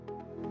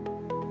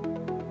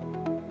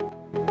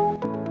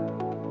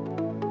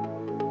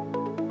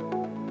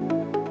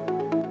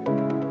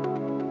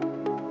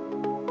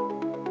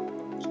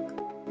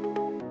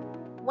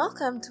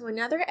Welcome to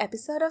another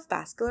episode of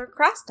Vascular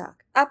Crosstalk,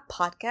 a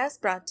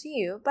podcast brought to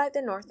you by the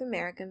North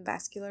American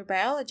Vascular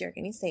Biology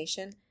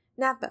Organization,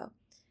 NAVBO.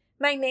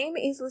 My name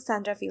is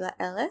Lysandra Villa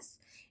Ellis,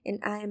 and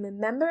I am a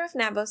member of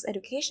NAVBO's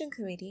Education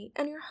Committee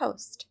and your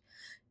host.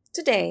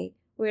 Today,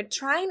 we're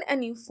trying a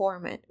new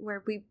format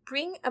where we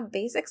bring a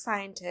basic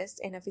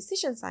scientist and a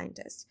physician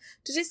scientist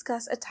to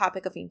discuss a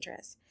topic of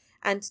interest.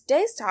 And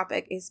today's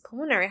topic is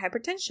pulmonary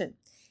hypertension.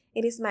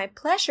 It is my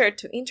pleasure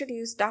to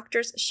introduce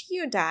Drs.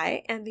 Zhiyu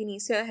Dai and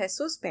Vinicio de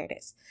Jesus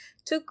Perez,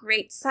 two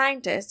great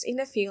scientists in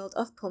the field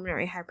of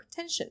pulmonary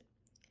hypertension.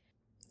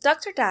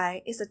 Dr.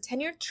 Dai is a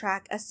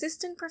tenured-track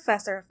assistant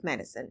professor of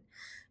medicine,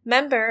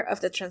 member of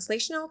the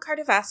Translational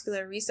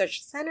Cardiovascular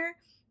Research Center,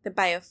 the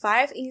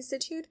Bio5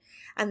 Institute,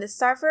 and the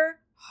Sarver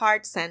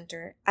Heart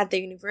Center at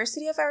the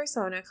University of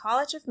Arizona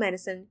College of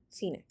Medicine,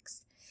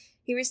 Phoenix.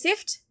 He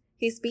received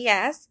his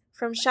BS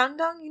from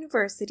Shandong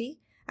University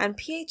and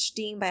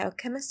PhD in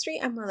Biochemistry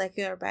and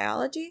Molecular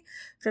Biology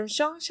from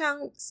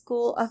Zhongshan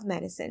School of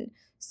Medicine,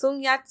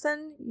 Sun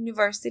Yat-sen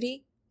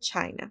University,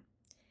 China.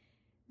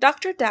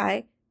 Dr.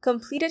 Dai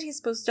completed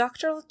his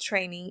postdoctoral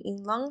training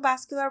in lung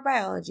vascular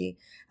biology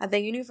at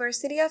the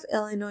University of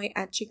Illinois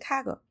at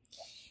Chicago.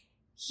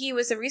 He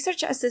was a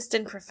research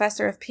assistant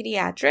professor of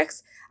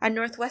pediatrics at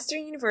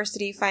Northwestern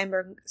University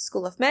Feinberg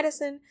School of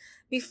Medicine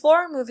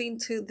before moving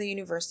to the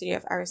University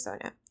of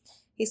Arizona.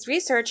 His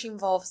research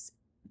involves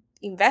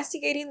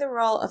investigating the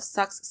role of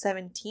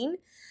SOX17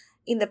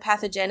 in the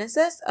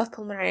pathogenesis of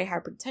pulmonary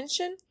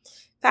hypertension,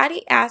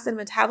 fatty acid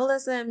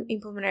metabolism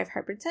in pulmonary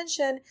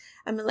hypertension,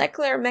 and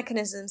molecular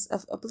mechanisms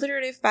of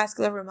obliterative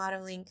vascular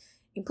remodeling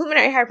in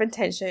pulmonary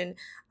hypertension,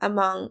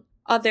 among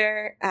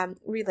other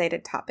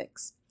related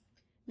topics.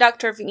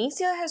 Dr.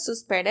 Vinicio de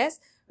Jesus Perez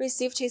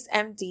received his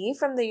MD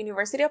from the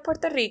University of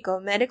Puerto Rico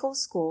Medical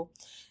School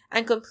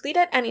and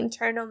completed an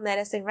internal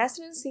medicine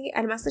residency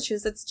at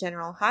Massachusetts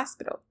General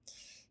Hospital.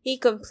 He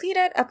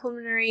completed a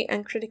pulmonary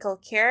and critical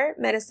care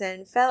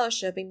medicine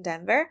fellowship in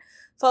Denver,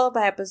 followed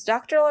by a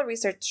postdoctoral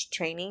research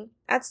training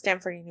at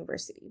Stanford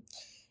University.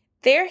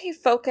 There, he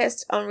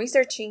focused on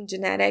researching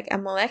genetic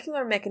and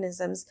molecular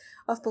mechanisms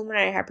of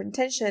pulmonary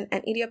hypertension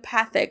and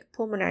idiopathic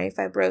pulmonary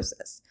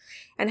fibrosis,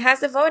 and has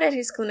devoted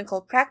his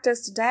clinical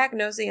practice to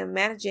diagnosing and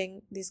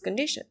managing these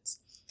conditions.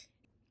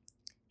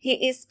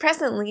 He is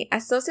presently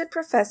associate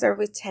professor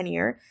with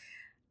tenure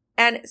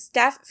and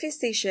staff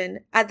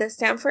physician at the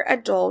Stanford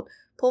Adult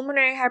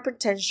Pulmonary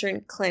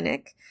Hypertension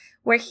Clinic,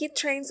 where he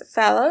trains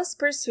fellows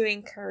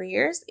pursuing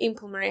careers in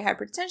pulmonary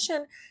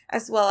hypertension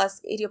as well as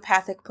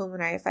idiopathic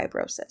pulmonary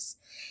fibrosis.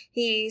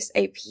 He is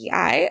a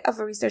PI of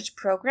a research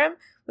program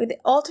with the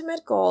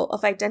ultimate goal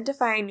of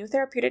identifying new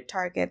therapeutic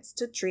targets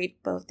to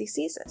treat both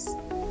diseases.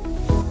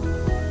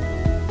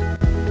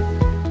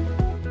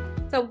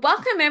 So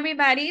welcome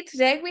everybody.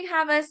 Today we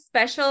have a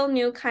special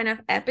new kind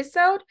of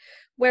episode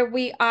where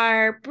we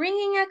are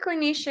bringing a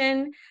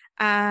clinician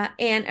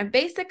and a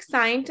basic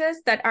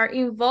scientist that are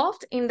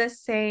involved in the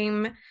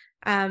same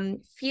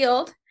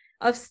field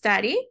of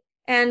study.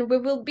 And we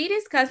will be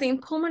discussing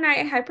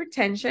pulmonary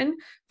hypertension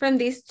from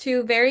these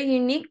two very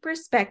unique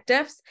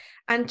perspectives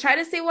and try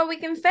to see what we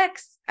can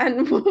fix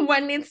and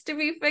what needs to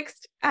be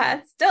fixed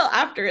still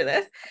after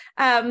this.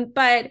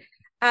 But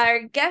our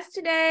guests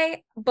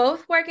today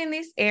both work in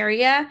this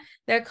area.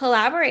 They're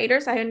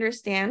collaborators, I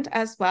understand,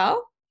 as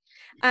well.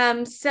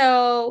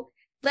 So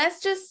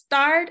let's just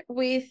start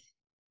with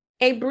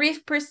a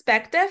brief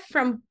perspective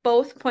from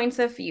both points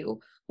of view.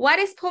 What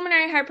is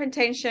pulmonary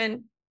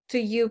hypertension to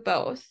you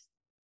both?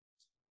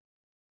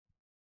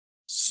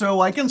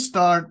 So I can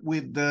start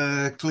with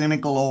the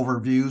clinical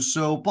overview.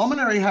 So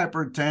pulmonary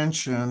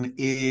hypertension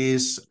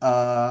is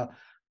a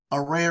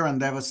rare and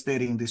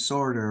devastating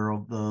disorder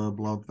of the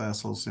blood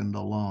vessels in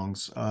the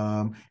lungs.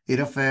 It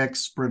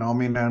affects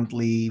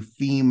predominantly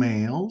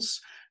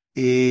females.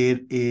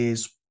 It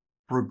is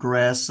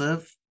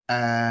progressive.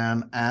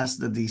 And as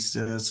the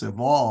disease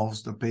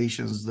evolves, the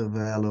patients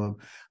develop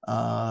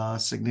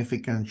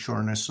significant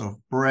shortness of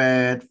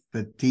breath,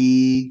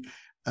 fatigue.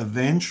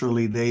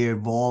 Eventually, they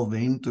evolve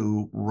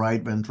into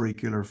right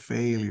ventricular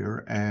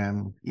failure.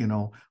 And,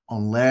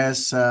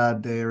 unless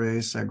there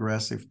is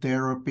aggressive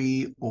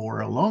therapy or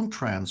a lung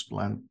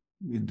transplant,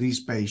 these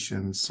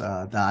patients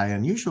die.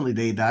 And usually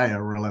they die at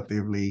a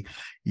relatively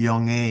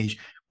young age.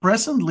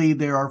 Presently,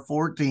 there are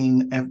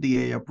 14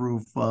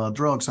 FDA-approved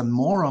drugs and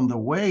more on the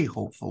way,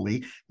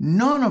 hopefully.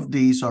 None of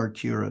these are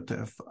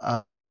curative.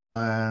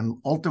 And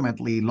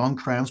ultimately, lung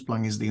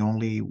transplant is the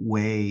only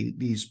way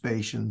these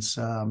patients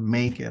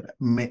make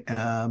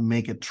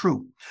it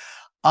through.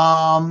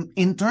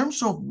 In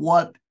terms of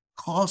what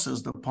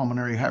causes the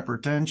pulmonary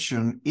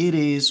hypertension, it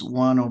is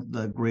one of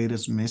the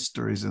greatest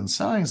mysteries in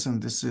science,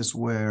 and this is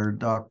where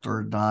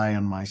Dr. Dai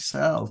and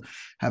myself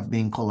have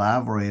been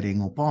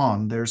collaborating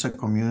upon. There's a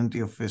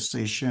community of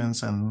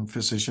physicians and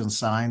physician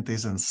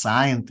scientists and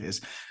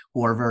scientists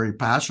who are very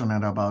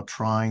passionate about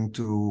trying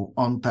to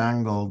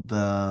untangle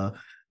the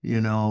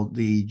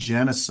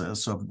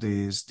genesis of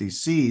this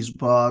disease.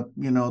 But,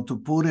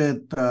 to put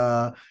it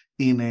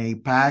in a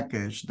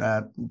package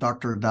that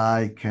Dr.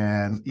 Dai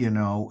can,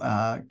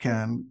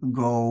 can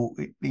go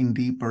in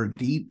deeper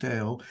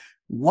detail.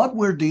 What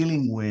we're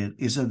dealing with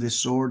is a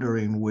disorder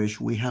in which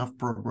we have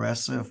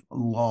progressive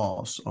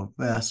loss of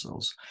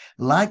vessels,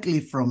 likely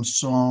from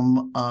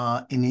some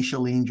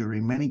initial injury.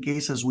 In many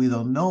cases, we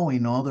don't know.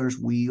 In others,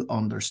 we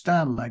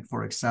understand. Like,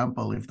 for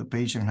example, if the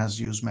patient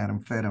has used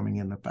methamphetamine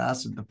in the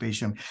past, if the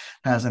patient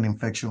has an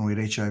infection with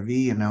HIV,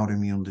 an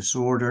autoimmune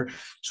disorder.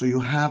 So you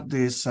have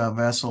this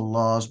vessel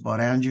loss, but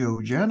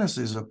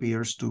angiogenesis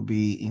appears to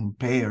be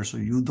impaired, so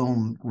you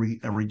don't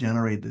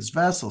regenerate these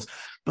vessels.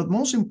 But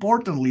most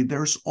importantly,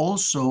 there's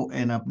also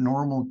an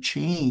abnormal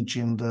change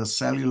in the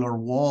cellular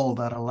wall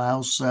that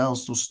allows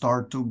cells to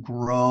start to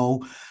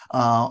grow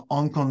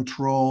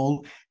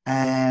uncontrolled.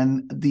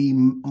 And the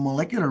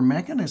molecular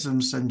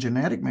mechanisms and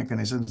genetic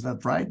mechanisms that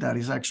drive that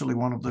is actually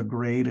one of the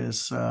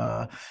greatest,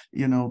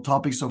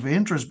 topics of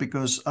interest,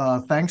 because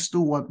thanks to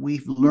what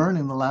we've learned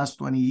in the last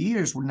 20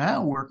 years,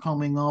 now we're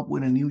coming up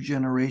with a new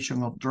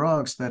generation of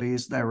drugs that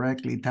is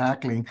directly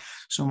tackling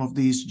some of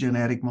these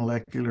genetic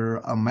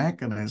molecular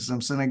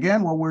mechanisms. And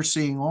again, what we're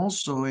seeing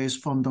also is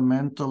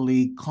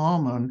fundamentally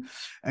common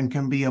and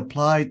can be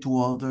applied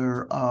to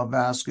other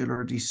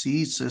vascular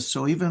diseases.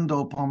 So even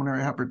though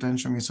pulmonary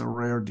hypertension is a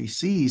rare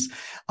disease,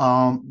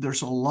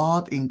 there's a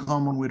lot in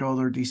common with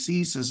other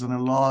diseases, and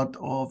a lot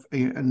of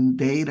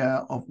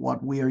data of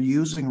what we are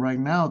using right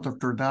now,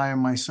 Dr. Dai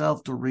and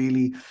myself, to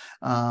really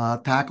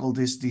tackle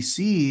this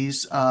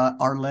disease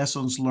are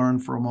lessons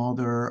learned from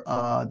other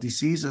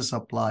diseases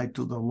applied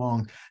to the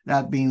lung.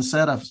 That being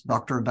said, as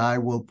Dr. Dai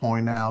will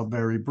point out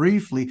very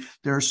briefly,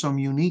 there are some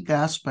unique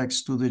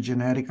aspects to the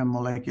genetic and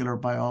molecular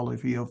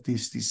biology of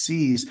this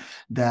disease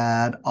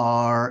that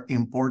are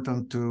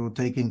important to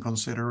take in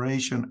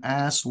consideration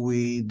as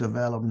we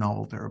develop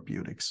novel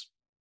therapeutics.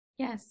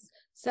 Yes.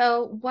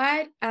 So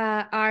what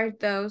are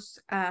those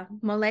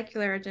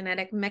molecular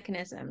genetic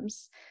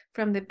mechanisms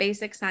from the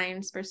basic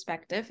science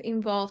perspective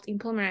involved in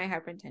pulmonary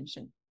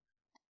hypertension?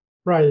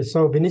 Right.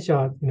 So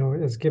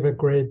Vinicio, has given a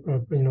great,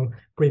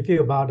 great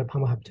view about the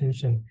pulmonary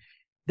hypertension.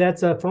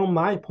 That's from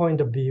my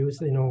point of view,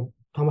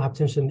 pulmonary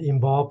hypertension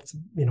involves,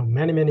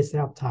 many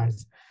cell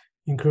types,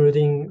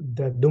 including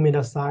the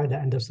luminal side, the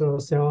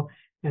endothelial cell,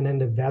 and then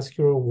the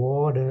vascular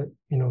wall, the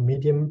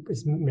medium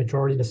is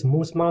majority the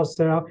smooth muscle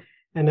cell,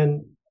 and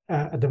then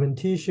abdomen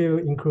tissue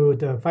include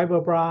the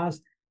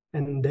fibroblasts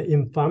and the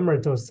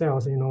inflammatory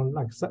cells,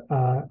 like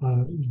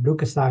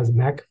leukocytes,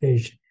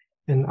 macrophage,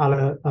 and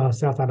other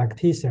cells like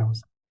T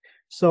cells.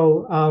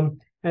 So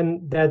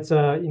and that's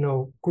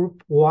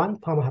group 1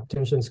 pulmonary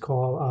hypertension is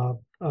called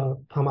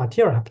pulmonary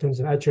arterial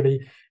hypertension.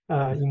 Actually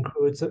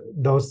includes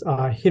those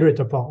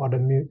heritable or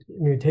the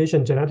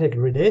mutation genetic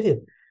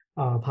related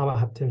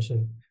pulmonary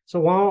hypertension. So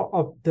one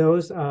of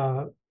those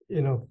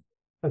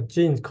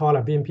genes called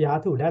a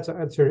BMPR2, that's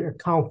actually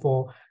account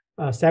for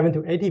 7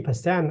 to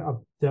 80%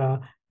 of the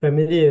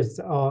familiars,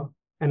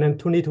 and then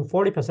 20 to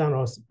 40%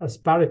 of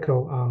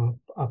spherical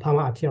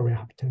pulmonary arterial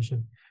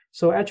hypertension.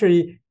 So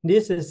actually,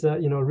 this is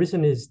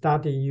recently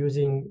studied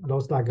using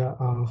those like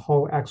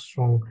whole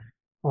exome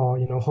or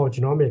whole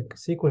genomic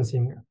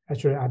sequencing,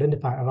 actually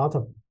identify a lot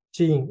of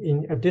gene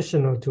in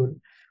addition to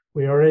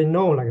we already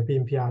know like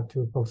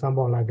BMPR2, for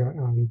example, like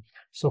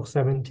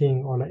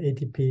SOC17 or the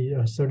ATP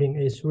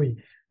 13A3.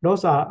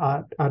 Those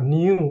are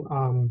new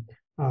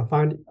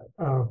found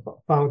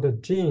the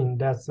gene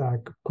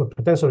that could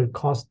potentially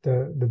cause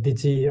the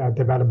disease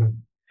development.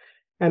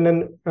 And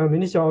then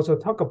Vinicio also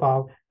talk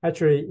about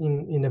actually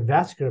in the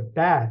vascular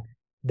bed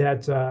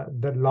that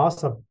the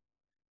loss of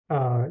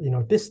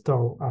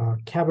distal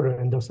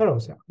capillary endothelial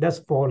cell. That's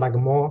for like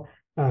more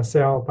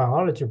cell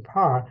biology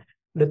part.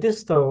 The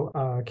distal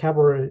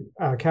capillary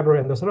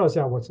endothelial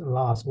cell was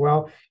lost.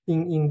 Well,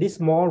 in this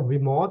more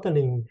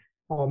remodeling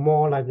or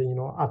more like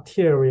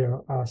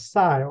arterial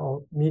side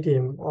or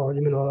medium or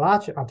even a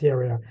large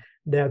arteria,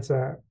 that's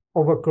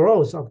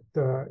overgrowth of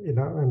the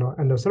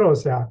endothelial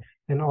cell,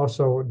 and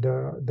also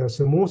the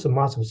smooth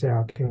muscle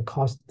cell can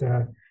cause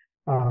the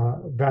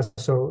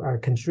vessel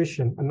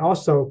constriction, and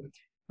also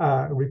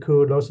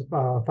recruit those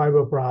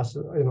fibroblasts,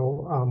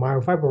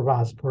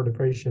 myofibroblasts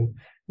proliferation.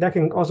 That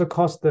can also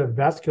cause the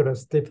vascular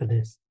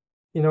stiffness.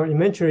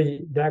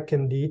 Eventually that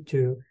can lead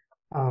to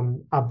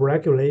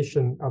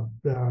upregulation of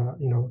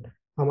the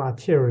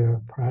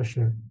arterial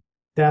pressure.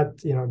 That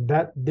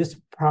this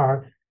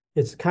part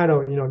is kind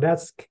of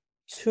that's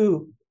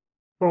two.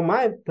 From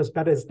my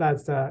perspective,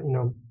 that's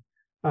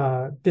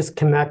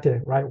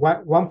disconnected, right?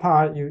 One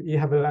part you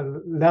have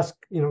a less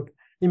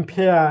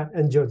impaired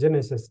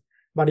angiogenesis,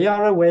 but the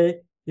other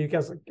way you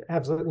guys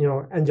have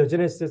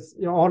angiogenesis,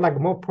 or like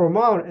more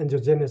promote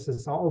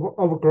angiogenesis or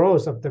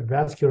overgrowth of the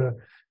vascular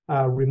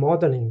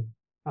remodeling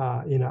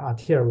in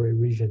arterial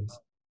regions.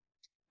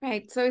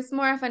 Right. So it's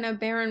more of an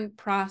aberrant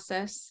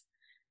process,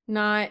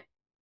 not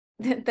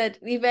that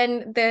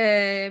even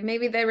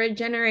maybe the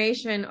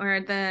regeneration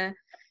or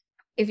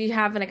if you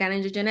have like an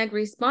angiogenic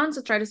response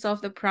to try to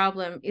solve the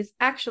problem is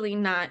actually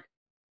not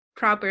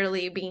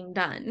properly being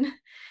done.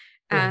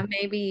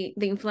 maybe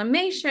the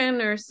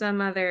inflammation or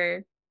some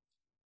other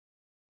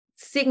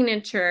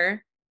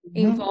signature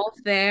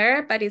involved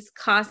there, but it's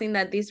causing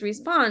that this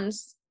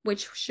response,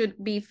 which should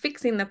be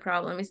fixing the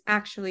problem, is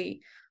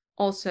actually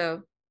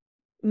also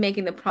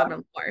making the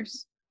problem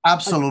worse.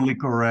 Absolutely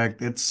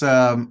correct. It's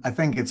I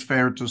think it's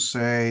fair to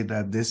say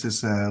that this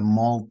is a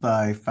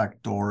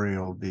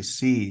multifactorial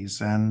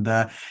disease, and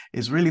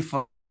it's really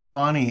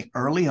funny.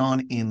 Early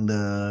on in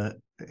the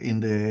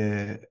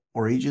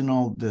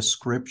original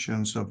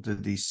descriptions of the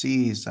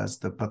disease, as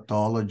the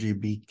pathology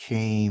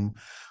became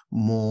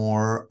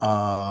more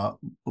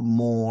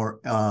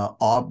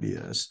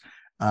obvious,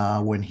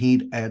 when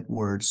Heath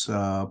Edwards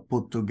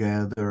put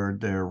together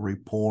their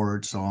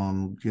reports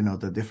on,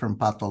 the different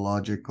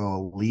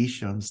pathological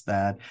lesions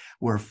that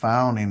were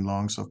found in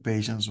lungs of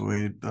patients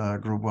with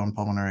group 1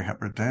 pulmonary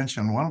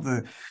hypertension, one of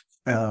the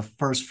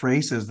first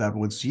phrases that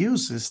was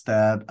used is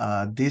that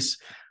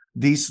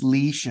these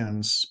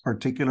lesions,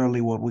 particularly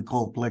what we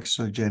call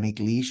plexogenic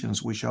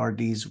lesions, which are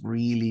these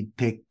really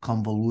thick,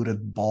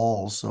 convoluted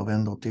balls of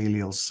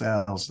endothelial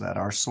cells that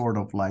are sort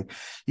of like,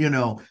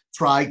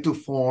 try to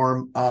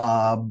form,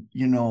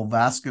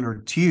 vascular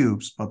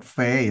tubes, but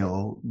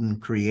fail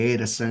and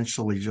create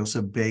essentially just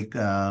a big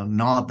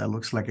knot that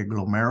looks like a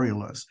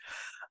glomerulus.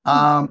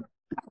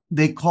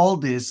 They call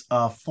this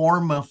a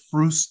forma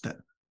frusta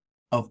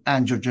of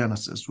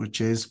angiogenesis, which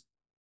is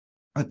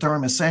a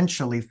term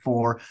essentially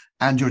for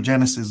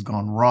angiogenesis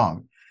gone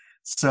wrong.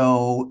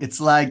 So it's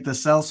like the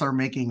cells are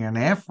making an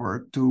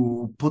effort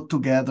to put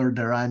together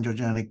their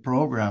angiogenic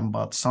program,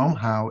 but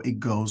somehow it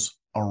goes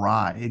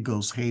awry, it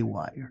goes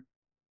haywire.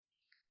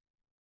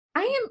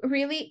 I am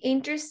really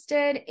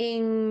interested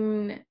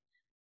in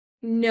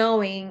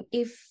knowing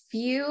if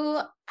you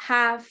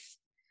have,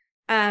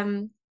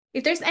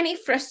 if there's any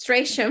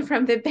frustration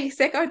from the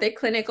basic or the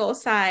clinical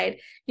side,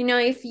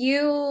 if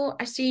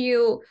I see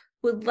you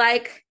would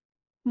like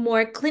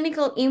more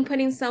clinical input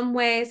in some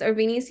ways, or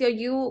Vinicio,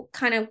 you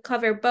kind of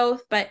cover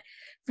both, but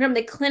from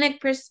the clinic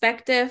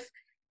perspective,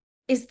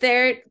 is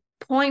there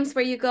points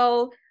where you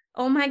go,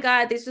 oh my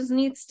God, this just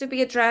needs to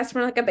be addressed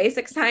from like a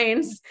basic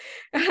science,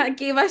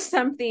 give us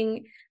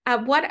something.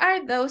 What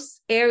are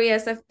those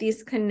areas of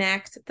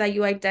disconnect that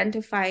you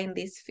identify in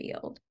this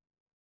field?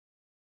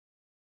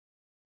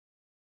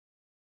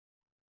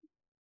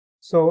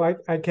 So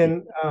I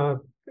can,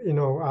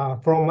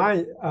 from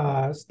my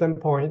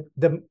standpoint,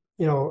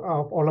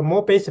 on a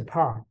more basic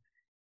part,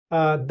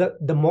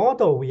 the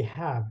model we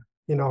have,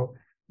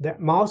 the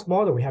mouse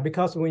model we have,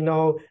 because we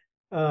know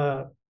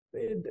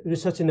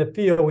research in the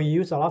field, we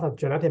use a lot of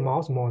genetic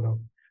mouse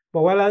model.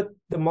 But whether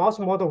the mouse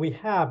model we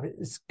have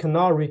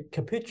cannot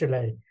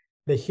recapitulate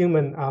the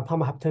human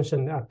pulmonary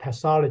hypertension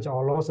pathology,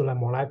 or also the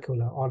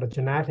molecular or the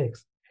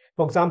genetics.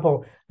 For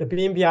example, the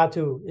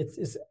BMPR2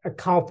 it's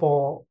account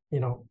for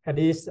at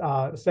least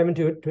 70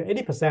 to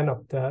 80%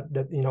 of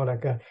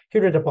the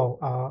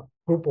heritable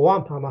group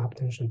 1 pulmonary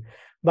hypertension.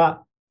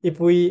 But if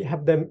we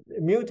have the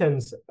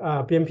mutants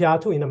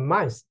BMPR2 in the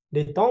mice,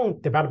 they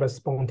don't develop as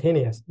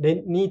spontaneous.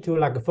 They need to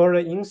further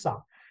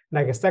insult,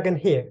 like a second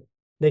hit.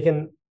 They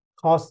can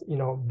cause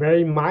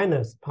very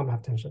minor pulmonary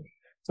hypertension.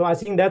 So I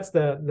think that's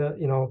the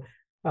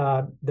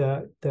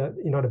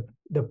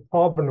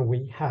problem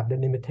we have, the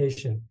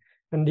limitation.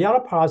 And the other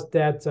part is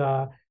that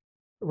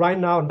right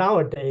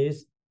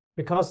nowadays,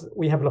 because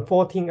we have the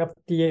 14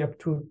 FDA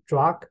approved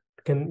drug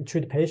can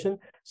treat patient,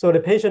 so the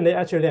patient they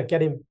actually are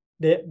getting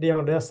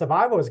their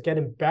survival is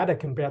getting better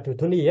compared to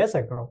 20 years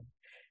ago,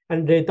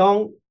 and they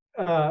don't.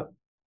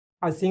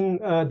 I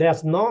think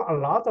there's not a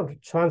lot of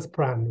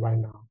transplant right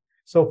now.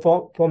 So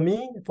for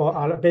me, for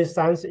our basic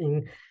science,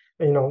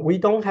 we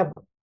don't have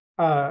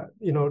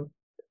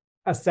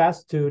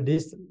access to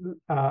this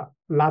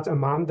large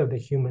amount of the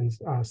human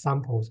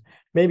samples.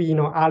 Maybe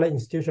other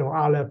institution or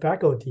other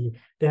faculty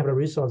they have a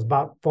resource,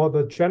 but for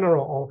the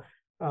general or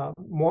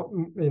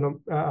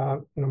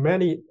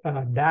many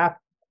lab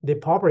they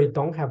probably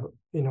don't have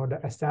the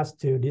access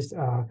to this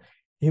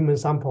human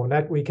sample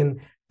that we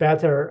can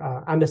better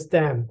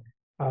understand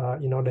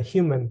the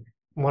human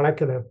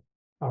molecular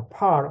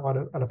part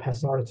or the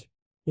pathology.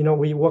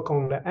 We work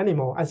on the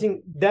animal. I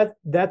think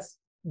that's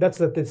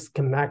a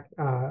disconnect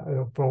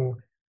from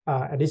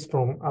at least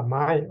from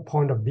my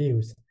point of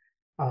views.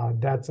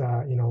 That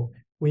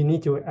we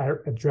need to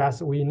address.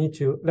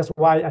 That's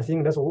why I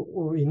think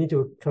we need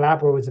to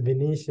collaborate with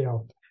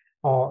Vinicio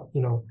or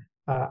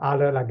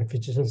other like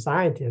physician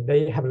scientists.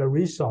 They have the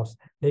resource.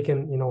 They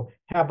can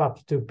help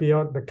us to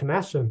build the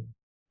connection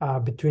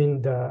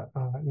between the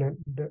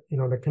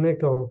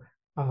clinical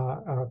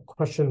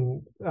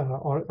question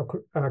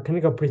or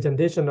clinical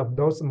presentation of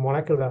those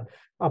molecular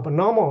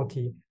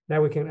abnormality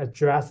that we can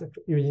address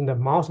using the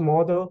mouse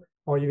model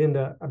or even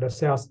the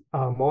cells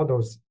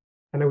models,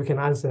 and then we can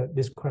answer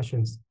these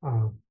questions.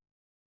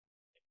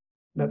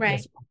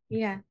 Right.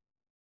 Yeah,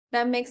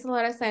 that makes a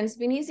lot of sense.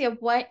 Vinicio,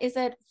 what is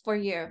it for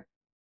you?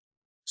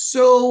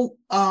 So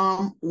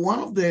one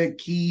of the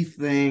key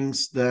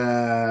things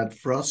that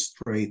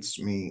frustrates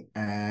me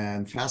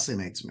and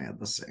fascinates me at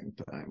the same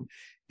time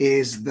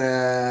is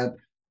that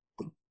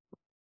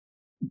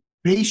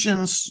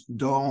Patients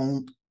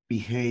don't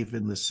behave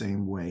in the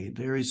same way.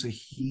 There is a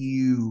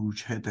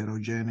huge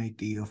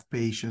heterogeneity of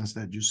patients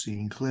that you see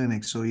in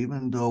clinics. So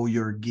even though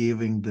you're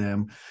giving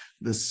them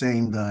the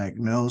same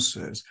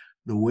diagnosis,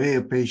 the way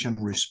a patient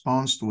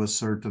responds to a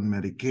certain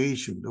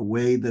medication, the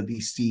way the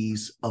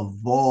disease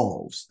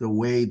evolves, the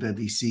way the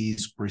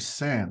disease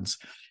presents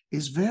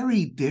is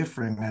very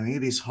different. And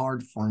it is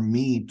hard for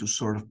me to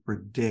sort of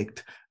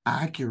predict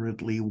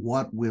accurately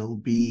what will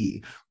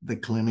be the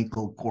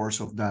clinical course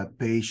of that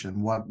patient,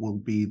 what will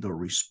be the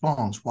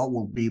response, what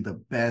will be the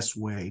best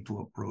way to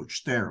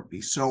approach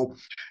therapy. So,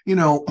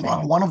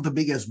 one of the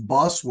biggest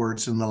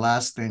buzzwords in the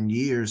last 10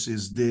 years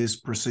is this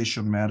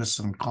precision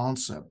medicine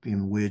concept,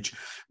 in which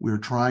we're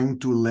trying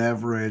to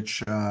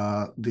leverage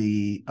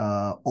the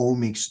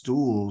omics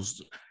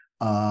tools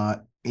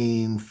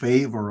in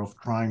favor of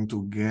trying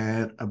to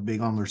get a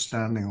big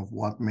understanding of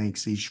what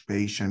makes each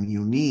patient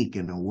unique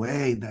in a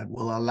way that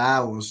will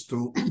allow us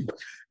to,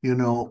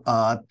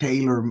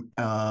 tailor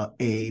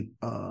a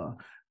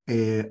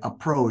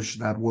approach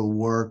that will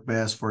work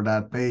best for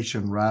that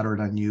patient rather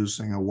than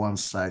using a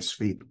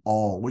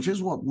one-size-fits-all, which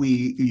is what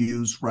we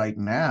use right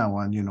now,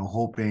 and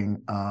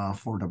hoping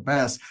for the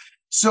best.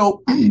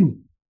 So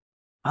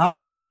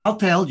I'll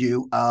tell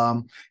you,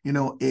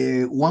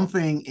 one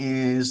thing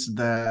is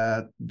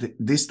that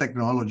this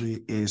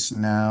technology is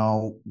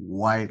now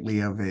widely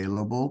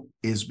available,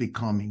 is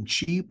becoming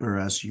cheaper,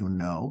 as you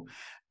know,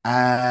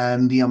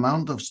 and the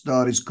amount of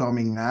studies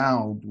coming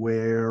out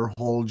where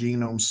whole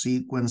genome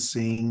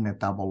sequencing,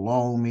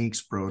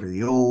 metabolomics,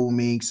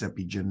 proteomics,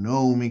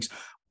 epigenomics,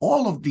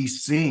 all of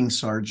these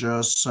things are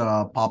just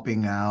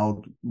popping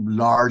out,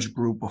 large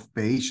group of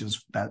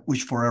patients,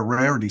 which for a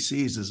rare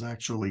disease is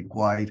actually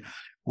quite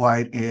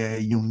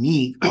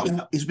unique,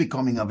 is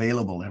becoming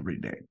available every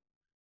day.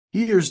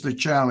 Here's the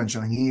challenge,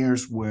 and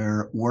here's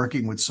where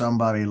working with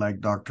somebody like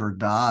Dr.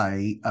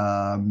 Dai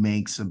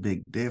makes a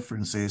big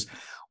difference, is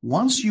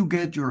once you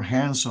get your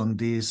hands on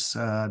this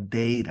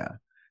data,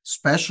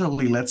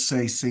 especially, let's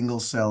say, single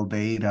cell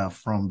data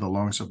from the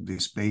lungs of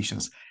these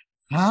patients,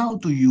 how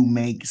do you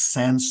make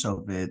sense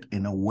of it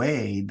in a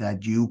way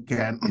that you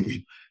can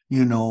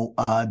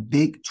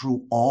dig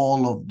through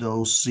all of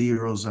those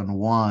zeros and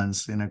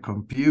ones in a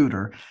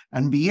computer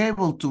and be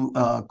able to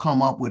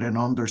come up with an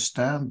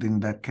understanding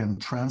that can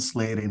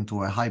translate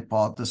into a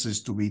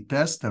hypothesis to be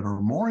tested, or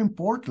more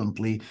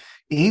importantly,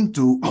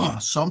 into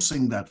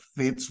something that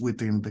fits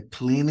within the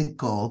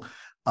clinical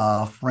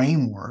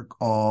framework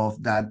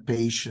of that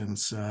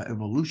patient's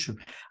evolution.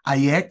 I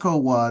echo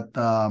what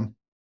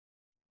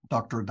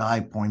Dr.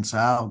 Dai points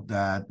out,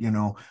 that,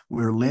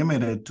 we're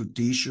limited to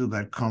tissue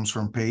that comes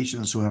from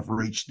patients who have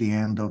reached the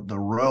end of the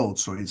road.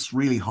 So it's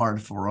really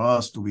hard for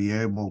us to be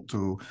able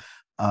to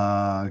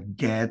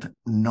get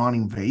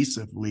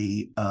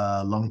non-invasively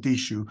lung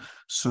tissue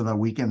so that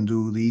we can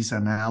do these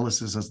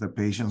analyses as the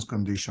patient's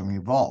condition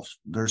evolves.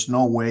 There's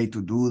no way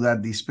to do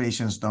that. These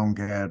patients don't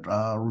get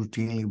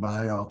routinely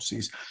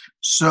biopsies.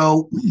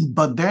 So,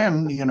 but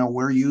then,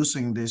 we're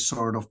using this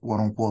sort of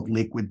quote unquote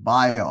liquid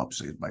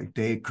biopsy by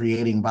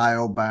creating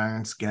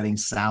biobanks, getting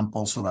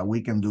samples so that we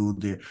can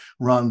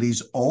run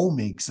these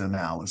omics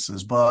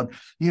analysis. But,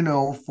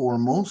 for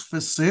most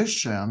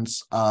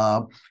physicians,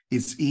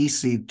 it's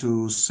easy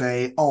to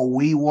say, oh,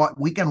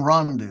 we can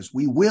run this,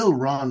 we will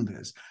run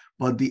this.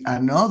 But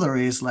another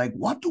is like,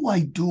 what do I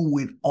do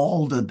with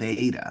all the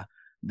data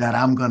that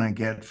I'm going to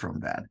get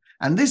from that?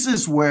 And this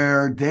is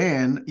where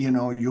then,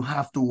 you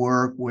have to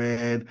work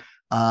with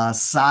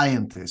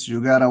scientists.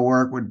 You got to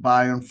work with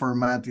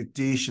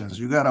bioinformaticians.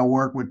 You got to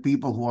work with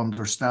people who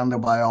understand the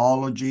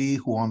biology,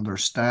 who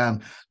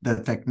understand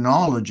the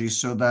technology,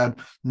 so that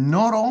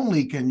not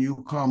only can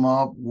you come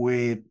up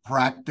with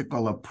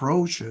practical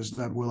approaches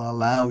that will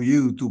allow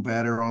you to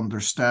better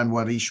understand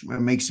what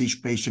makes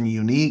each patient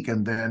unique,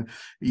 and then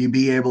you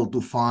be able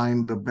to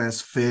find the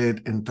best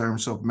fit in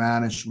terms of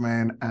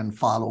management and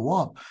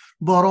follow-up,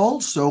 but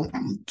also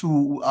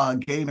to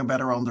gain a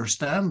better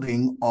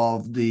understanding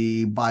of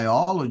the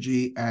biology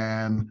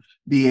and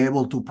be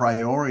able to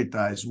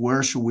prioritize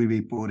where should we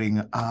be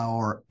putting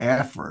our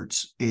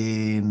efforts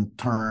in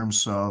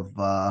terms of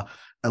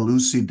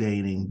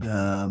elucidating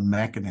the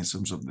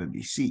mechanisms of the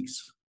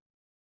disease.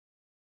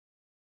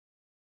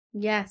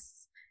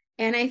 Yes.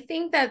 And I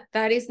think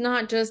that is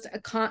not just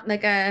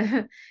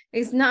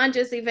it's not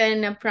just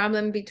even a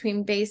problem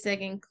between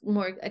basic and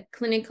more a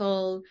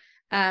clinical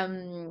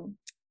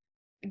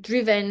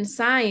driven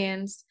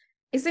science.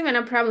 It's even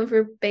a problem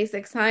for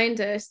basic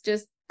scientists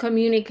just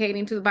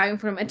communicating to the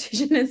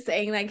bioinformatician and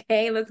saying like,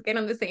 hey, let's get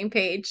on the same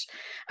page.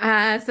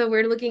 So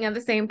we're looking at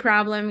the same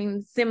problem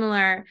in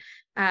similar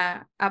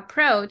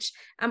approach.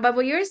 But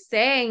what you're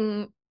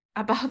saying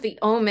about the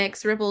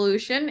omics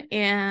revolution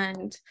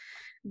and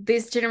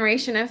this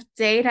generation of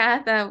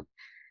data, that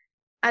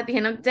at the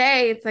end of the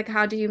day, it's like,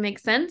 how do you make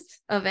sense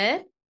of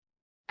it?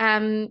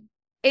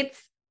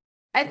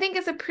 I think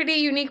it's a pretty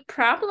unique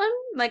problem.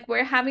 Like,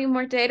 we're having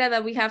more data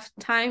that we have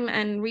time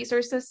and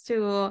resources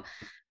to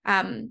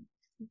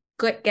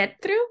get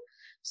through.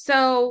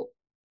 So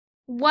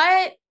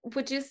what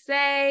would you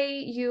say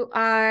you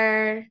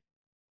are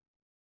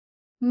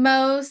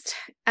most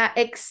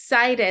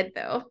excited,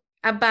 though,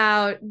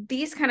 about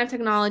these kind of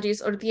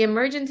technologies or the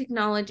emerging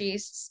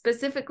technologies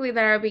specifically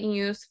that are being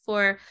used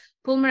for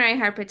pulmonary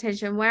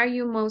hypertension? What are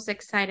you most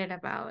excited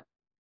about?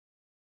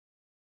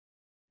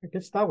 I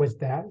can start with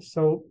that.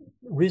 So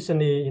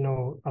recently, a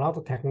lot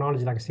of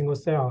technology like single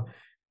cell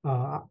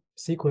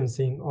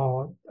sequencing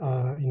or,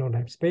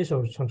 like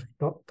spatial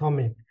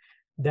transcriptomic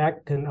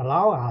that can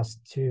allow us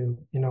to,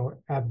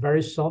 a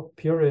very short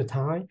period of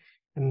time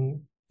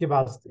and give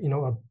us,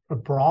 a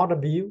broader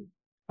view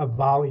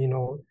about,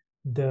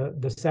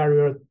 the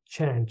cellular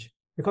change.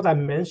 Because I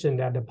mentioned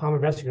that the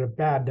pulmonary vascular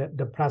bed,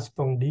 the plastic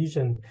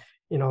lesion,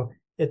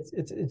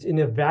 it's in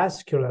a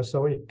vascular,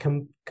 so it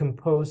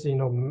compose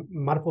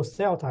multiple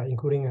cell type,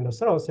 including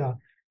endocellular cell,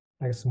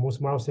 like small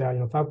cell,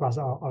 fibroblasts,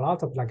 a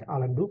lot of like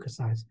other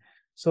leukocytes.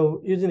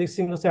 So using the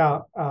single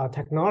cell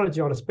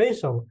technology or the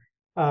spatial,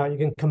 you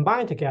can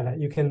combine together.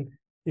 You can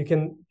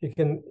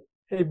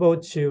able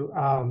to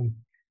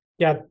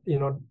get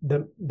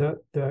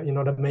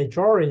the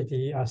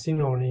majority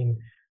signaling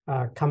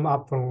come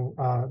up from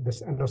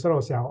this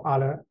endocellular cell,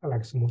 other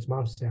like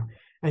small cell,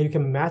 and you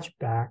can match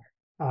back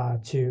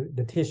to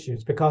the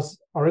tissues, because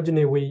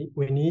originally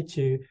we need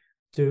to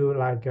do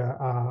like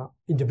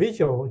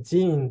individual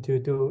gene to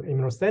do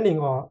immunostaining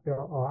or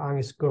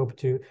RNA scope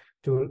to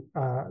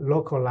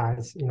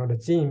localize the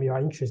gene you are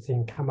interested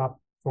in, come up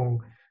from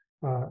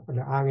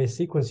the RNA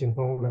sequencing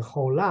from the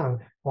whole lung,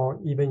 or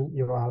even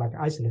you are like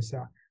isolate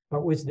cell.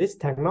 But with this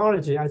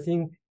technology, I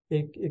think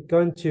it's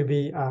going to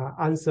be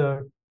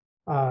answer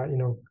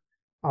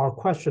our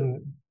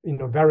question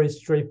very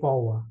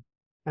straightforward.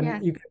 And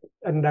Yeah.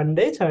 and then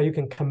later you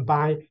can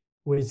combine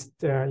with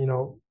the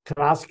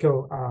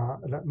classical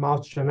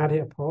mouse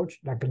genetic approach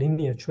like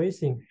linear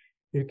tracing.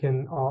 You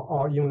can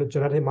or even the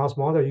genetic mouse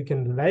model. You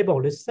can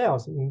label these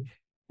cells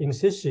in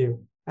tissue,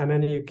 and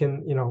then you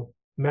can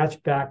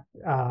match back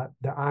the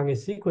RNA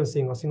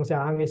sequencing or single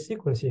cell RNA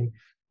sequencing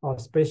or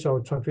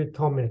spatial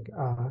transcriptomic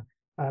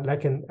that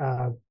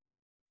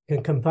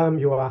can confirm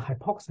your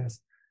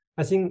hypothesis.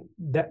 I think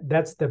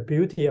that's the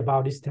beauty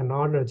about this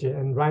technology.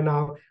 And right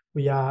now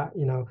we are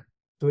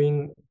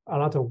doing a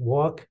lot of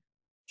work,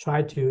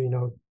 try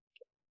to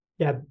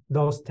get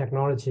those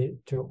technology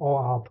to all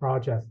our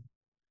projects.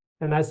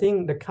 And I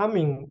think the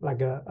coming like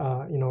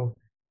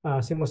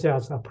single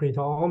cells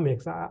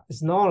proteomics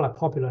is not like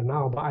popular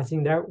now, but I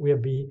think that will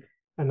be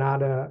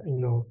another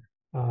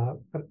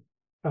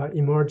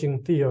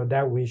emerging field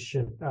that we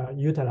should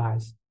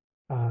utilize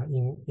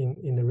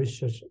in the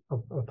research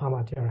of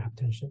pulmonary arterial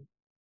hypertension.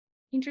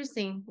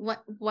 Interesting.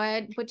 What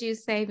would you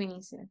say,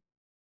 Vinicio?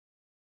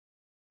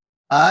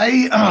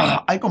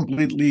 I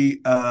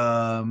completely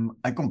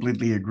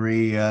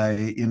agree.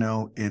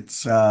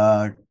 It's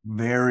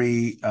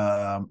very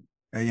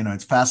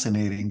it's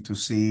fascinating to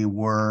see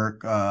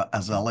work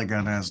as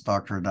elegant as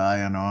Dr. Dai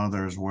and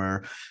others,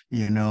 where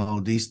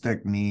these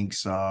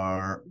techniques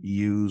are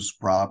used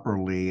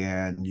properly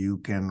and you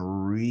can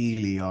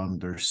really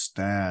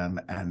understand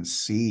and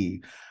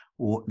see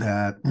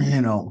that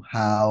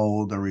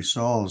how the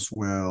results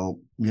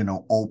will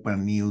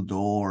open new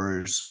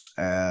doors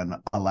and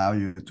allow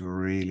you to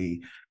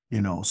really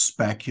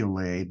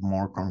speculate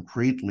more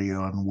concretely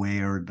on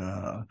where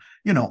the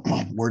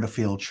where the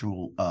field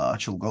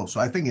should go. So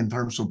I think in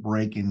terms of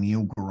breaking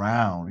new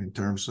ground, in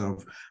terms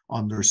of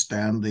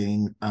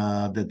understanding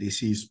the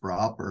disease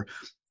proper,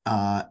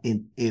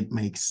 it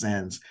makes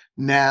sense.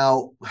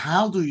 Now,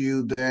 how do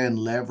you then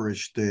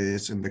leverage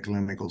this in the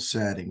clinical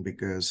setting?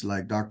 Because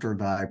like Dr.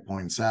 Dai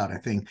points out, I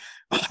think,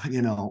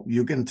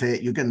 you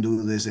can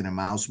do this in a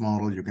mouse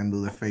model, you can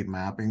do the fate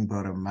mapping,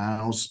 but a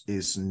mouse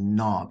is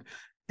not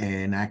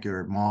an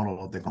accurate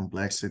model of the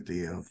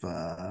complexity of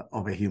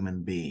a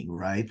human being,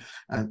 right?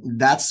 And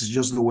that's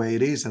just the way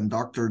it is. And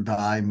Dr.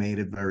 Dai made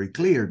it very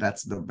clear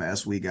that's the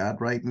best we got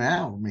right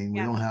now. I mean, we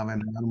don't have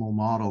an animal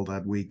model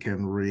that we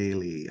can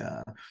really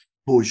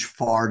push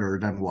farther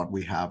than what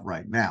we have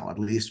right now, at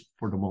least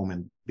for the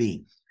moment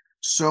being.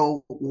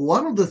 So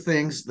one of the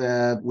things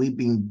that we've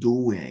been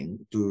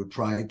doing to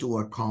try to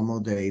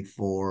accommodate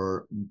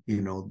for,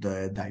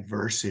 the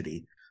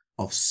diversity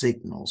of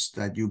signals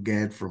that you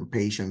get from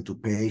patient to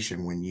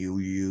patient when you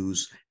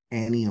use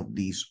any of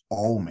these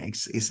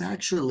omics is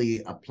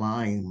actually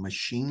applying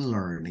machine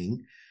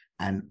learning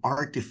and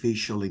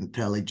artificial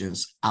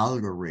intelligence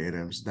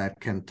algorithms that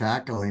can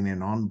tackle in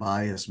an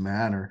unbiased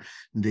manner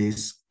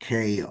this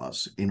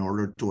chaos in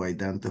order to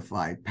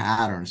identify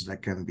patterns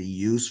that can be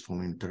useful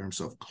in terms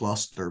of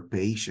cluster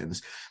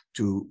patients,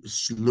 to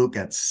look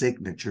at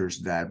signatures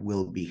that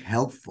will be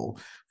helpful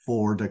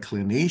for the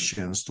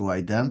clinicians to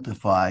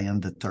identify and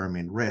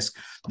determine risk.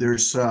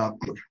 There's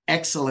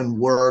excellent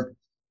work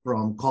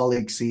from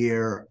colleagues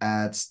here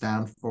at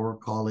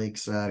Stanford,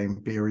 colleagues at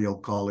Imperial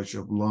College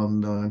of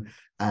London,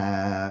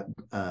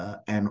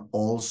 and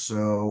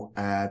also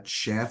at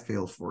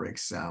Sheffield, for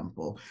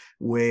example,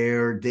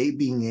 where they've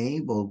been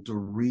able to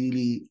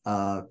really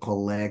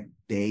collect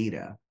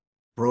data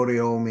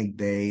proteomic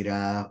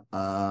data,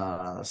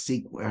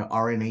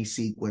 RNA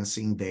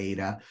sequencing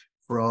data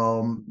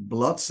from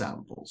blood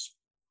samples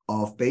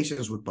of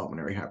patients with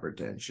pulmonary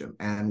hypertension.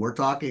 And we're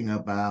talking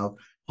about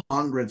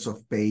hundreds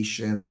of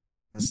patients,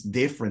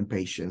 different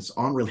patients,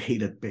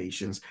 unrelated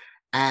patients.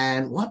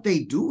 And what they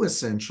do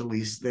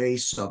essentially is they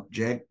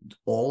subject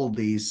all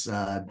these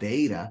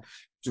data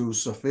to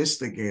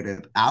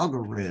sophisticated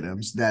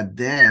algorithms that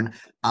then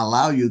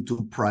allow you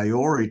to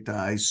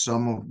prioritize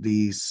some of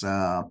these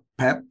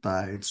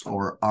peptides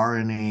or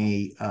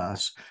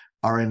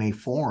RNA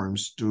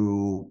forms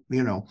to,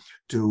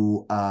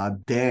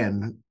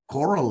 then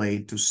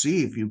correlate to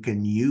see if you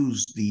can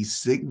use these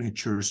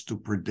signatures to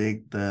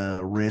predict the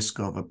risk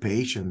of a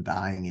patient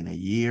dying in a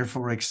year,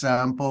 for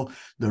example,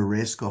 the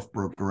risk of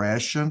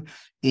progression.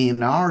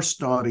 In our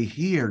study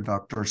here,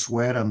 Dr.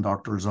 Sweat and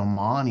Dr.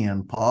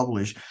 Zamanian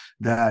published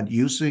that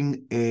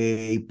using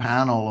a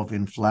panel of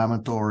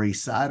inflammatory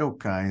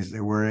cytokines,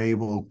 they were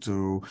able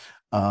to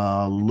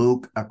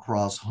look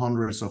across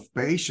hundreds of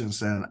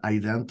patients and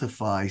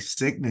identify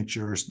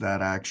signatures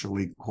that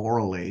actually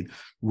correlate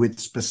with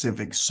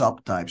specific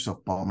subtypes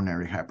of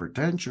pulmonary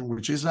hypertension,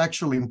 which is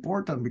actually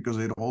important because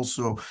it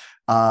also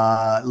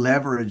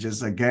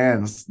leverages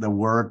against the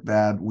work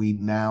that we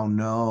now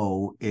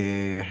know,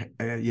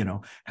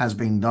 has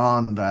been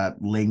done that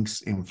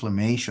links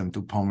inflammation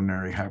to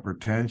pulmonary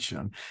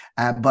hypertension.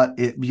 But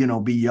it,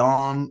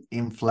 beyond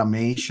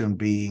inflammation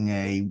being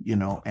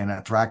an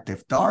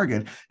attractive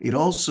target, it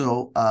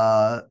also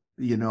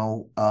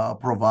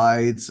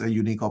provides a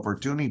unique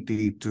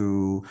opportunity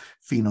to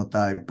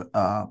phenotype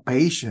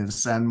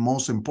patients. And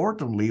most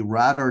importantly,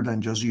 rather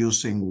than just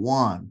using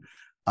one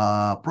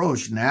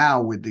approach,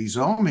 now with these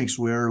omics,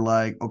 we're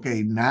like,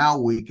 okay, now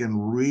we can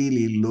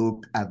really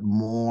look at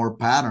more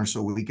patterns,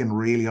 so we can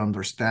really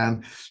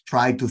understand,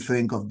 try to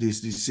think of this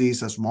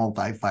disease as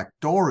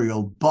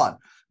multifactorial, but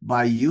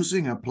by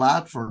using a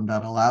platform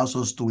that allows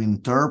us to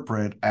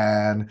interpret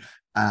and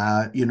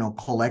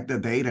collect the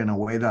data in a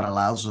way that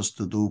allows us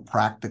to do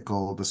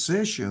practical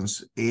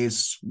decisions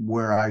is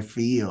where I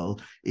feel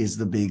is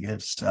the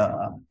biggest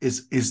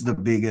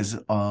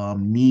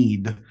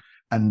need.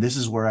 And this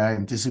is where I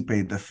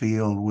anticipate the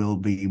field will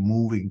be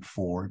moving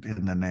forward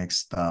in the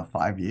next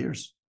 5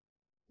 years.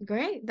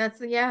 Great.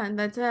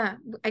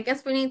 I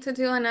guess we need to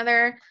do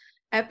another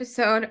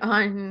episode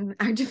on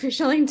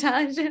artificial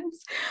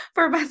intelligence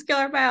for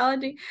vascular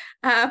biology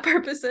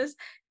purposes.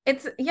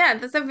 That's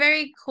a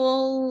very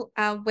cool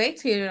way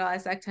to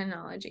utilize that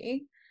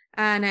technology.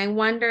 And I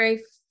wonder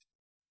if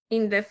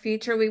in the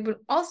future we would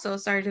also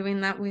start doing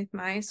that with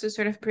mice to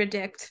sort of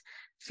predict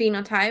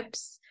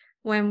phenotypes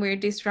when we're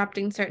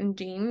disrupting certain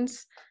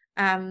genes.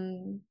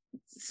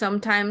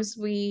 Sometimes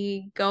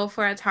we go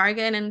for a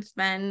target and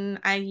spend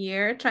a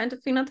year trying to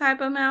phenotype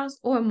a mouse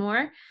or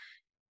more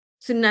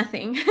to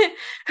nothing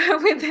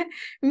with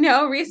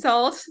no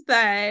results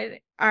that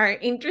are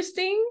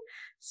interesting.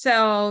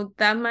 So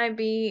that might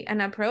be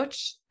an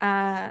approach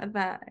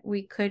that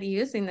we could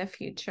use in the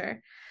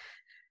future.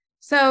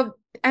 So,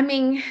 I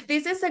mean,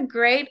 this is a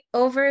great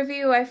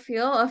overview, I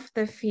feel, of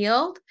the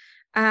field.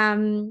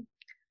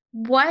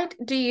 What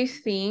do you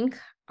think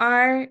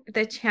are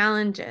the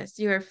challenges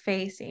you're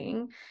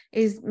facing?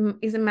 Is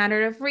a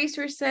matter of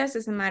resources?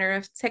 Is a matter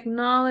of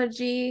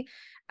technology?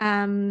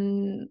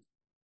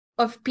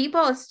 Of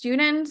people,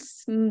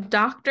 students,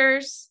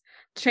 doctors,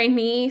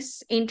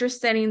 trainees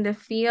interested in the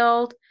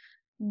field?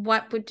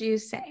 What would you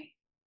say?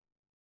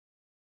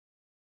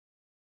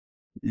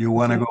 You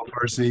want to go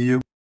first,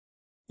 Zhiyu?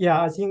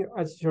 Yeah, I think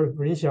as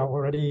Vinicio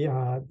already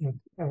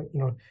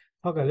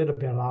talk a little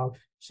bit about.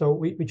 So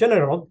we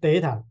generate a lot of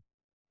data,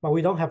 but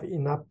we don't have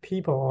enough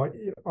people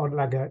or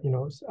like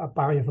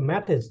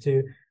bioinformatics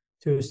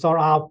to sort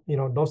out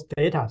those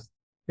data,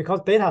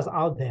 because data is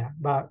out there.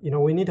 But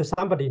we need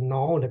somebody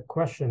know the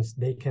questions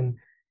they can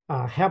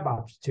help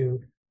us to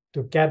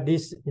get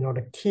this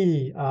the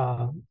key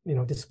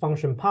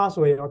dysfunction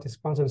pathway or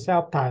dysfunction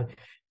cell type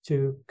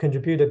to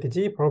contribute to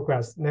disease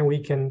progress. Then we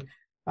can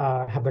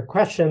have the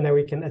question, then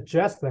we can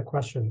address the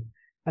question.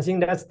 I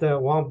think that's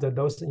one of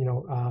those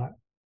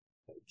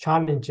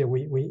challenge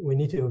we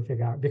need to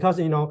figure out, because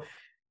in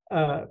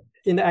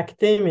the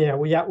academia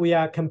we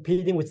are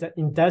competing with the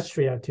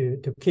industry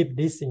to keep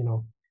this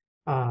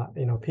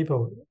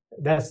people.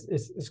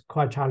 It's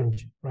quite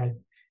challenging, right?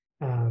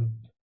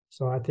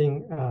 So I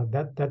think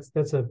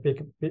that's a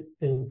big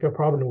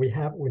problem we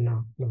have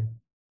now.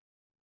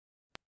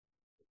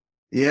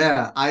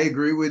 Yeah, I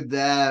agree with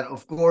that.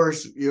 Of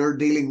course, you're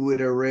dealing with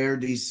a rare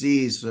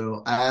disease.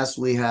 So as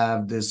we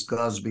have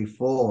discussed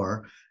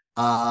before,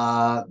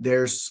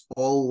 there's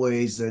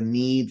always a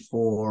need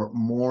for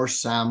more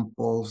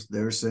samples.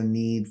 There's a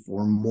need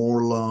for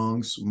more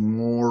lungs,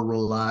 more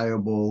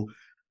reliable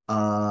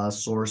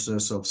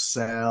sources of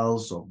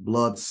cells, of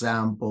blood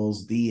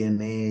samples,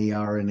 DNA,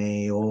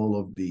 RNA, all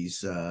of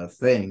these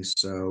things.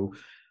 So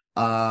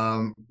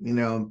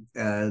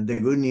The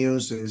good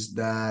news is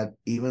that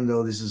even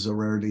though this is a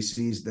rare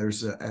disease,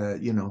 there's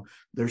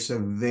a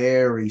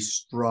very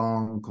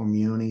strong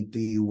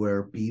community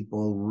where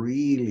people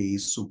really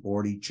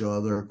support each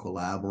other,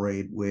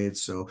 collaborate with.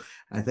 So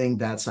I think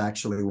that's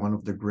actually one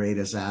of the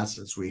greatest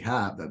assets we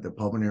have, that the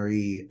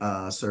pulmonary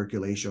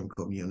circulation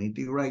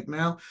community right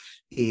now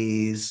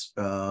is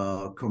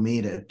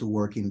committed to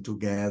working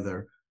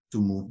together to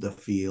move the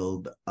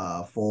field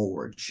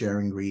forward,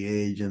 sharing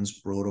reagents,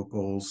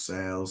 protocols,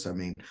 cells. I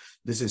mean,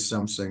 this is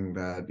something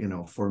that,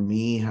 for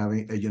me,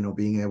 having,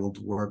 being able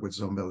to work with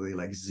somebody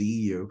like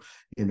Zhiyu,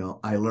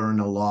 I learn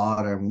a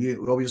lot, and we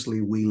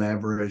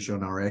leverage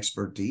on our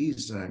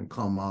expertise and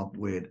come up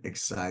with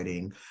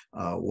exciting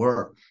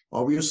work.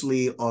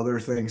 Obviously, other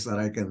things that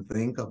I can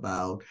think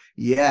about,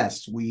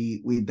 yes,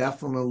 we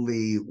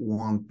definitely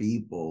want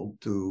people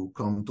to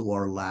come to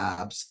our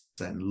labs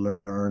and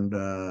learn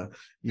the,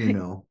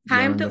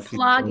 Time to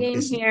plug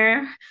in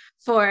here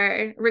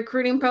for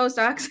recruiting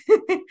postdocs.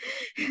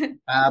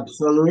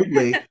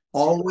 Absolutely.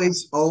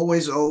 Always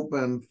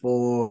open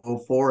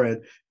for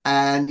it.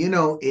 And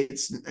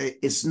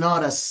it's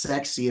not as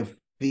sexy a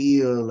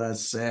feel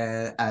as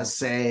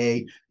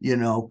say,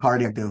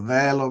 cardiac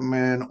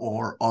development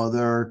or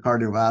other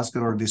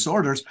cardiovascular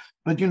disorders.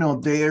 But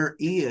there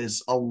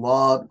is a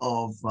lot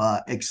of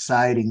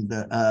exciting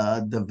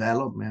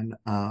development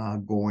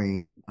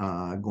going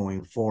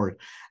forward.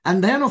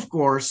 And then, of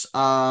course,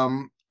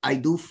 I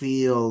do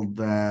feel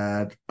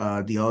that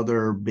the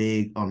other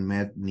big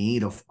unmet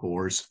need, of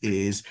course,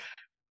 is,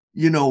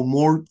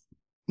 more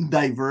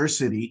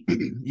diversity,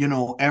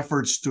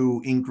 efforts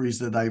to increase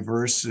the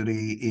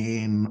diversity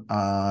in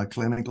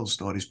clinical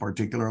studies.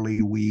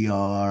 Particularly, we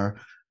are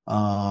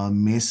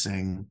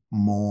missing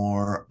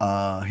more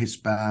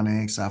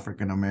Hispanics,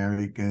 African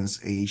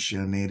Americans,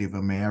 Asian, Native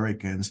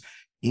Americans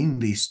in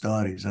these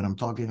studies. And I'm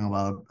talking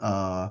about,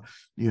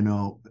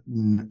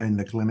 in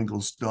the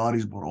clinical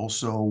studies, but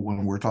also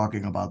when we're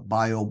talking about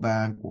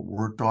biobank, when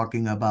we're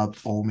talking about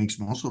omics,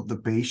 most of the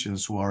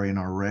patients who are in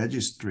our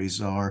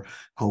registries are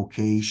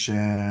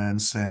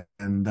Caucasians.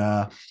 And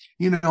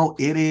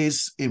it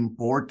is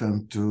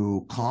important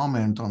to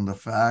comment on the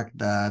fact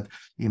that,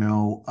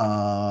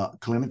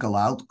 clinical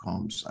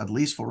outcomes, at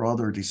least for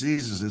other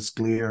diseases, it's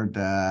clear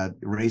that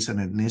race and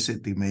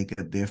ethnicity make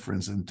a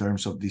difference in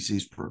terms of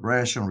disease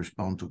progression,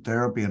 response to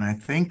therapy. And I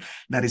think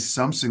that is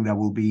something that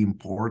will be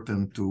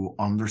important to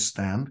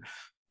understand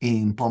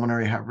in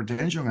pulmonary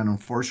hypertension. And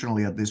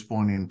unfortunately, at this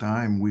point in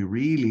time, we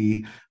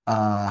really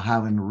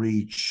haven't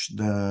reached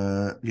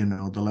the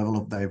level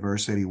of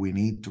diversity we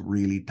need to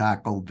really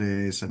tackle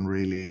this and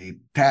really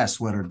test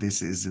whether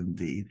this is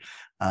indeed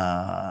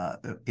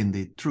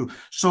true.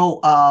 So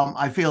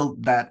I feel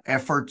that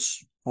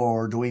efforts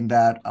for doing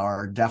that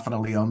are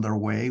definitely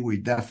underway. We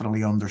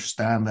definitely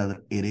understand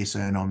that it is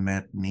an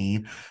unmet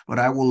need, but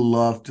I would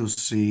love to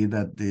see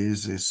that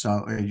this is,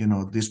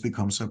 this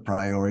becomes a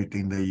priority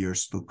in the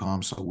years to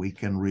come, so we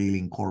can really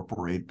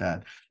incorporate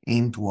that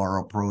into our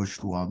approach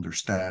to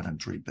understand and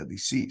treat the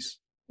disease.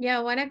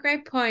 Yeah, what a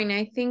great point.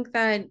 I think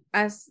that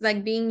as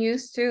being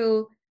used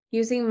to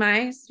using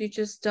mice, you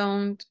just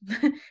don't,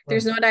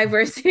 there's no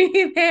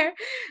diversity there.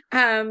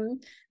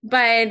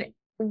 But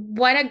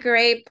what a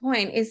great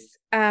point.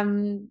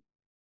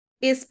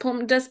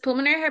 Does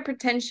pulmonary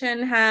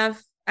hypertension have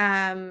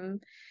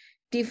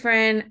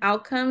different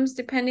outcomes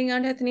depending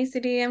on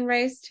ethnicity and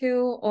race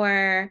too,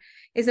 or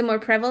is it more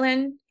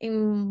prevalent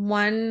in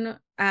one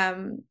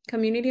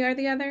community or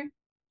the other?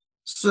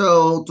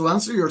 So to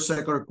answer your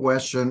second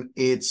question,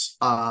 it's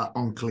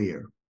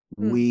unclear.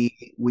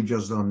 We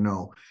just don't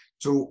know.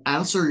 To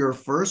answer your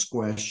first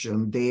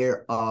question,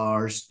 there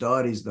are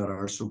studies that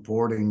are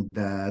supporting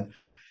that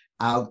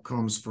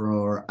outcomes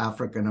for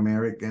African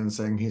Americans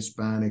and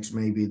Hispanics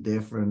may be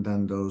different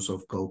than those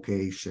of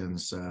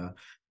Caucasians. And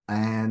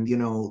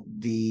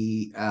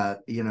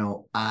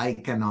I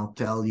cannot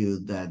tell you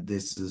that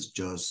this is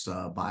just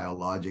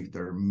biologic.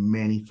 There are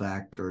many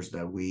factors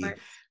that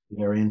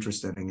they're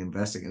interested in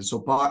investigating.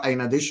 So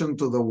in addition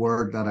to the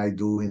work that I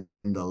do in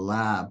the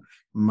lab,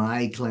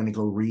 my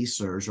clinical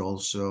research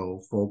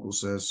also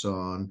focuses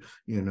on,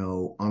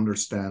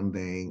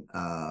 understanding,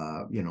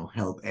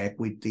 health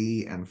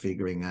equity and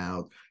figuring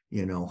out,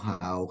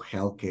 how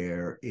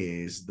healthcare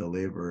is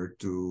delivered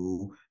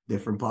to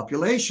different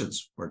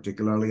populations,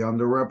 particularly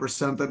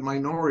underrepresented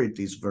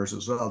minorities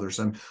versus others.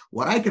 And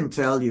what I can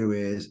tell you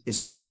is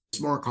it's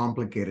more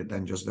complicated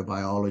than just the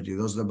biology.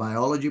 Does the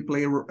biology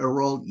play a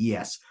role?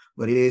 Yes,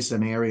 but it is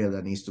an area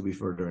that needs to be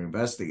further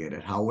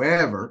investigated.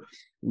 However,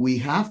 we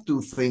have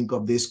to think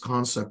of this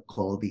concept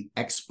called the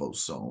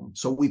exposome.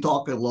 So we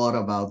talk a lot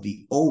about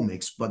the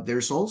omics, but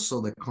there's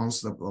also the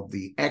concept of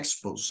the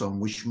exposome,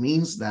 which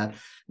means that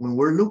when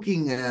we're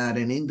looking at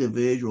an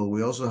individual,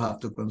 we also have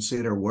to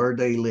consider where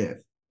they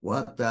live,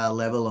 what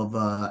level of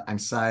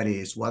anxiety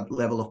is, what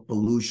level of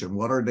pollution,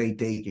 what are they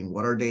taking,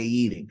 what are they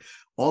eating.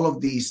 All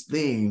of these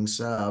things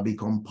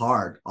become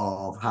part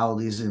of how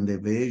this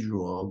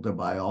individual, the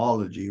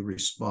biology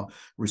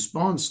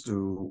responds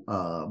to,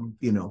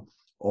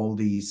 all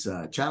these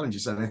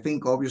challenges. And I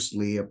think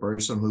obviously a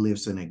person who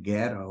lives in a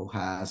ghetto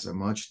has a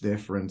much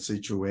different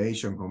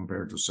situation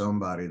compared to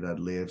somebody that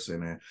lives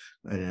in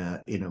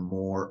a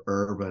more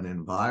urban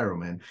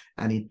environment.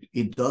 And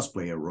it does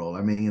play a role.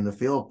 I mean, in the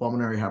field of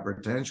pulmonary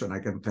hypertension, I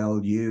can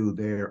tell you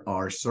there's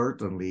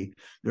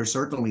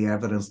certainly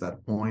evidence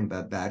that point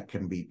that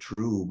can be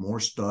true. More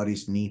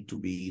studies need to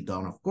be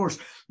done, of course,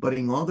 but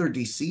in other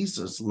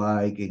diseases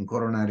like in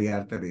coronary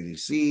artery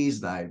disease,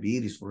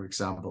 diabetes, for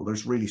example,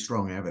 there's really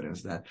strong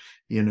evidence that,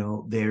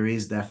 there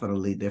is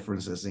definitely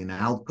differences in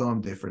outcome,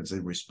 differences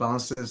in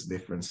responses,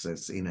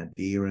 differences in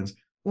adherence.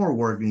 More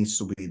work needs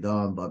to be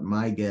done, but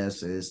my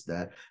guess is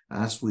that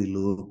as we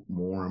look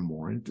more and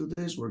more into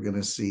this, we're going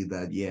to see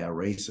that,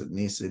 race,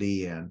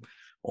 ethnicity, and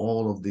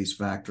all of these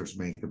factors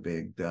make a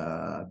big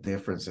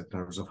difference in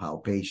terms of how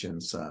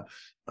patients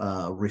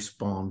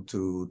respond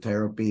to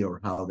therapy or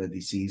how the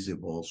disease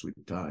evolves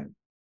with time.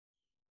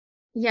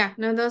 Yeah,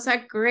 no, those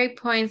are great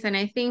points. And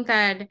I think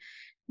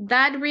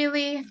that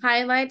really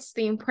highlights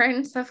the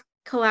importance of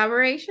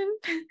collaboration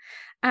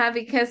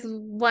because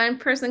one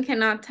person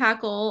cannot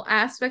tackle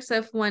aspects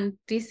of one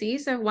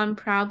disease or one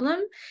problem.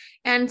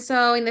 And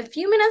so in the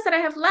few minutes that I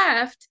have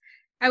left,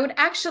 I would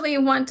actually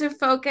want to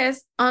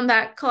focus on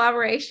that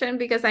collaboration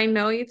because I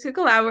know you two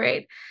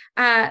collaborate.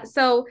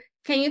 So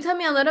can you tell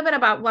me a little bit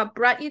about what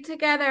brought you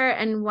together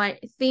and what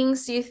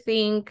things you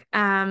think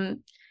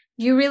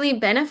you really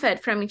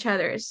benefit from each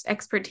other's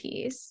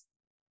expertise?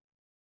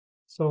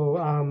 So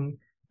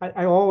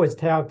I always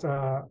tell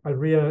a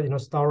real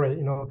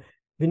story.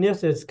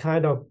 Vinicio is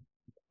kind of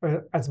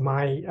as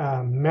my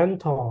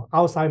mentor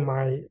outside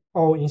my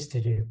own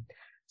institute.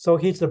 So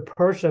he's the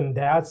person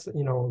that's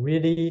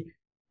really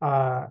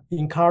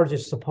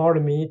encourages,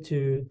 supported me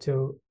to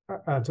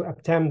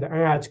attempt the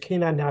NIH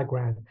K9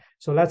 grant.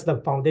 So that's the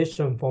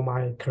foundation for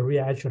my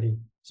career actually.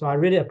 So I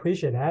really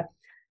appreciate that.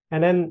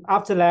 And then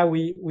after that,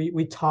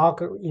 we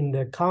talk in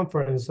the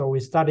conference. So we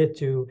started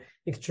to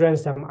exchange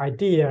some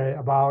idea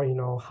about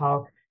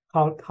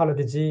how the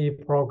disease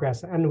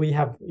progress, and we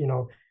have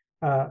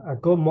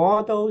good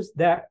models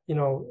that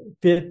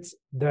fit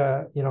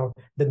the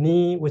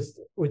need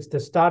with the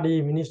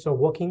study Vinicio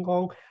working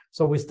on.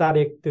 So we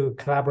started to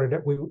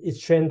collaborate. We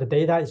exchange the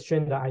data,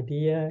 exchange the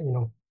idea.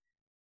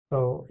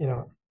 So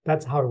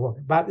that's how it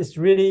works. But it's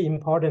really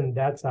important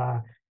that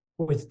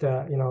with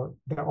the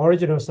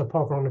original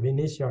support from the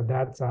Vinicio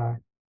that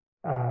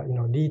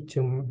need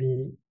to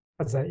be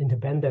as an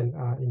independent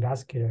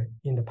investigator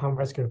in the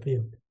pulmonary vascular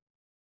field.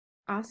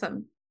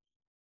 Awesome.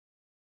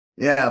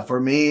 Yeah, for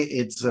me,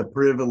 it's a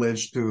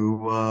privilege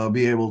to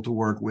be able to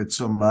work with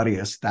somebody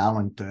as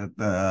talented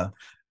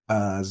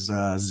as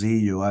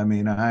Zhiyu. I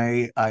mean,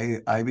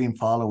 I've been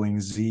following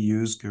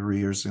Zhiyu's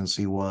career since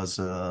he was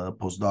a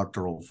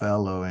postdoctoral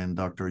fellow in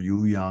Dr.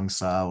 Yu Yang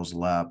Sao's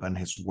lab, and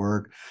his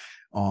work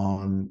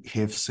on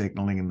HIF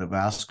signaling in the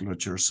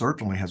vasculature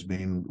certainly has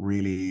been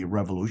really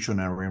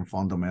revolutionary and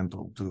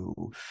fundamental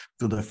to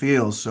the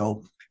field.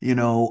 So he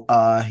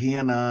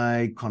and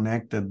I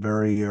connected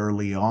very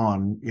early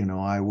on.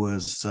 I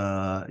was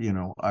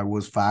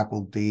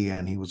faculty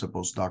and he was a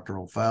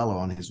postdoctoral fellow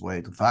on his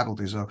way to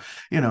faculty. So,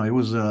 it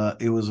was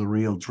a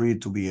real treat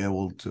to be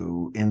able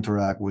to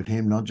interact with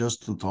him, not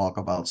just to talk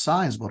about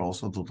science, but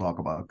also to talk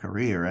about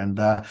career. And,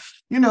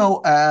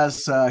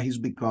 as he's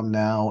become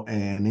now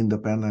an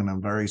independent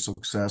and very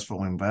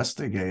successful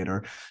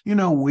investigator,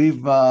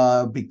 we've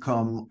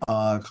become,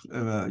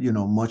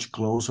 much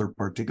closer,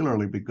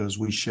 particularly because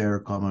we share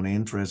common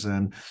interest.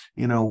 And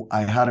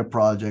I had a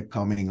project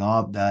coming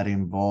up that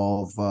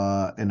involved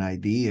an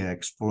idea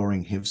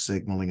exploring HIF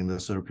signaling in the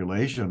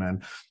circulation,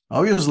 and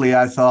obviously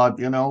I thought,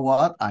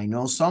 I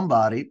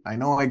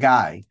know a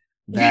guy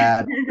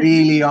that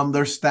really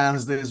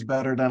understands this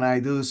better than I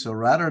do. So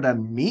rather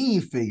than me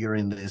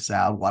figuring this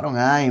out, why don't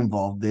I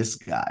involve this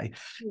guy?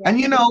 Yeah.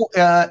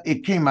 And,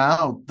 it came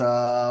out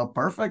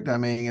perfect. I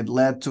mean, it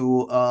led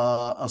to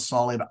a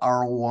solid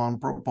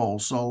R01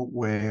 proposal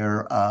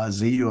where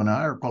Zhiyu and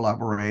I are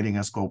collaborating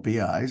as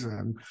co-PIs.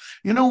 And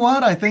you know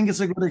what? I think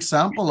it's a good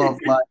example of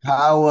like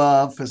how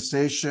a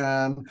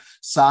physician,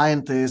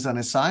 scientist, and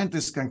a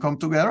scientist can come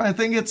together. I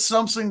think it's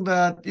something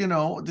that,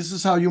 this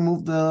is how you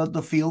move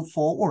the field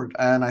forward.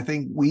 And I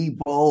think we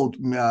both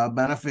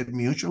benefit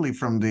mutually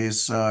from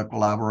this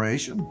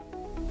collaboration.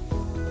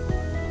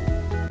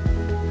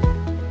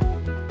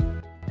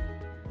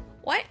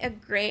 What a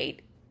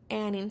great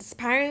and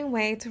inspiring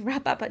way to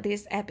wrap up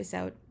this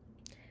episode.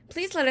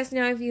 Please let us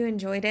know if you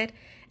enjoyed it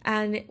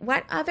and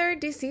what other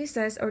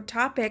diseases or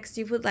topics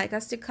you would like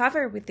us to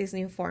cover with this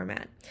new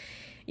format.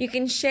 You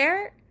can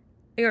share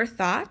your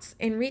thoughts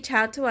and reach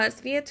out to us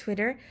via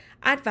Twitter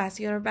at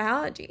Vascular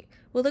Biology.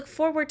 We'll look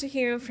forward to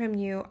hearing from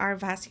you, our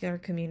vascular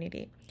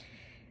community.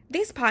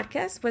 This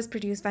podcast was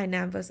produced by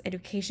NAVBO's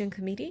Education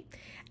Committee,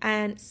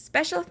 and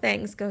special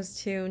thanks goes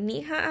to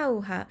Niha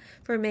Auha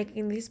for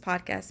making this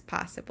podcast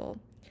possible.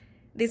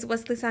 This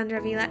was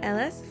Lisandra Vila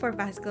Ellis for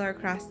Vascular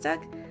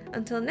Crosstalk.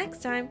 Until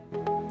next time,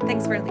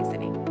 thanks for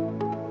listening.